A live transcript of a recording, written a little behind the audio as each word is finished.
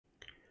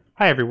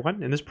Hi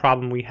everyone, in this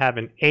problem we have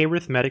an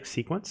arithmetic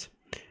sequence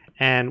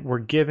and we're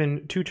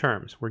given two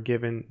terms. We're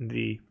given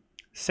the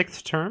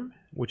 6th term,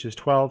 which is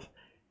 12,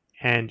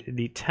 and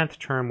the 10th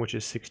term, which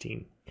is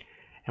 16.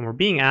 And we're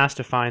being asked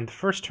to find the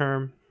first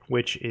term,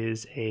 which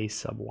is a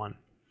sub 1.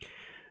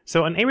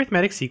 So an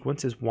arithmetic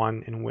sequence is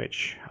one in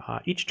which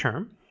each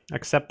term,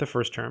 except the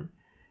first term,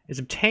 is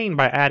obtained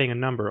by adding a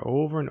number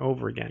over and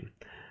over again.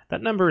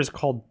 That number is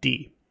called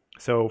d.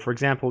 So for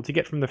example, to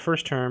get from the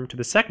first term to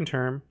the second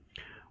term,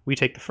 we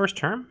take the first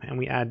term and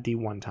we add d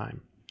one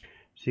time.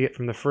 So to get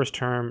from the first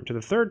term to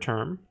the third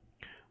term,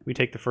 we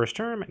take the first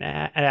term and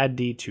add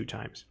d two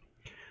times.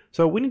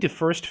 So we need to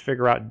first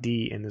figure out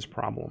d in this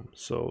problem.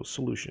 So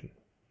solution.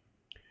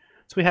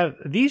 So we have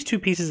these two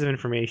pieces of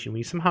information.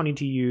 We somehow need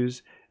to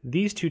use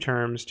these two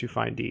terms to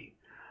find d.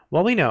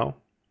 Well, we know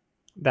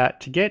that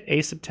to get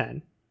a sub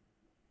 10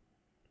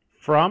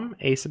 from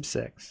a sub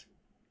 6,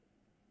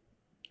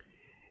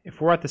 if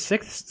we're at the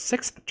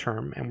sixth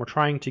term and we're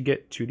trying to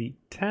get to the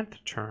 10th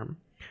term,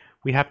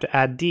 we have to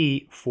add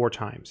d 4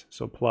 times,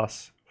 so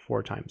plus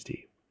 4 times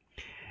d.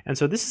 And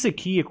so this is a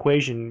key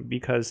equation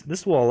because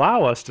this will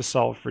allow us to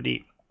solve for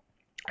d.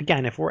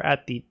 Again, if we're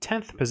at the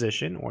 10th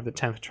position or the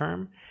 10th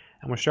term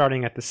and we're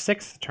starting at the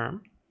 6th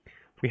term,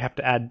 we have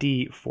to add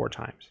d 4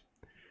 times.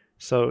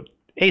 So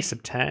a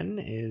sub 10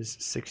 is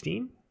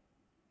 16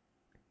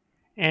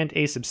 and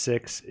a sub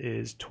 6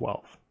 is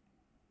 12.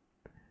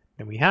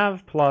 Then we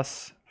have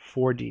plus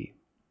 4d.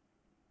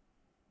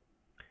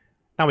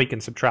 Now we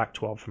can subtract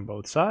 12 from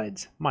both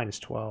sides. Minus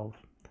 12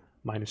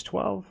 minus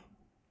 12.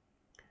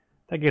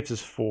 That gives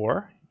us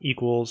 4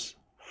 equals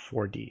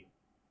 4d.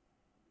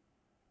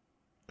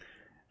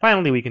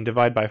 Finally, we can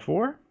divide by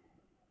 4.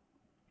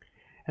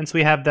 And so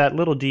we have that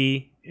little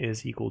d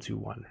is equal to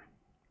 1.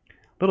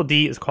 Little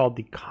d is called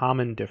the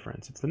common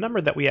difference. It's the number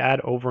that we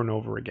add over and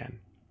over again.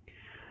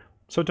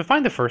 So to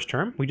find the first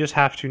term, we just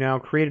have to now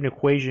create an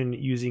equation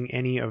using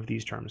any of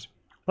these terms.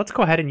 Let's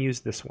go ahead and use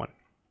this one.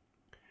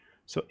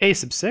 So a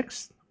sub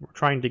 6, we're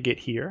trying to get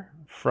here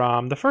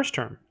from the first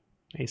term,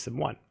 a sub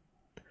 1.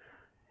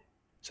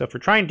 So if we're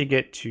trying to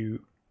get to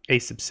a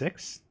sub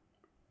 6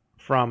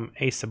 from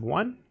a sub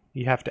 1,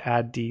 you have to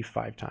add d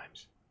 5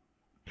 times.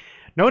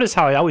 Notice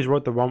how I always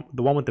wrote the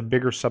one with the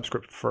bigger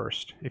subscript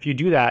first. If you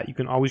do that, you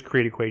can always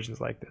create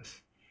equations like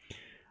this.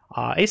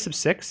 A sub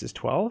 6 is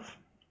 12.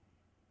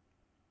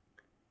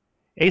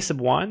 A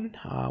sub 1,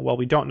 well,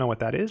 we don't know what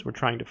that is. We're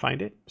trying to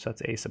find it. So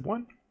that's a sub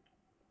 1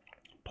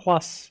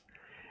 plus,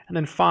 and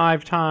then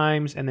 5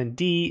 times, and then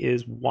d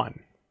is 1.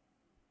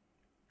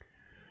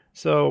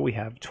 So we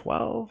have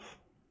 12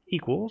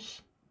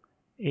 equals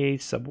a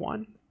sub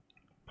 1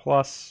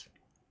 plus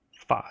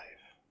 5.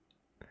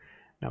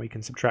 Now we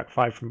can subtract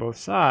 5 from both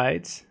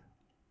sides,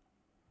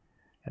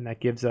 and that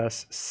gives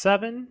us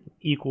 7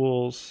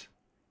 equals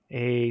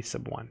a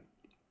sub 1.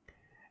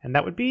 And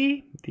that would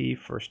be the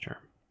first term.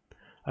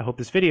 I hope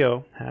this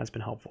video has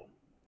been helpful.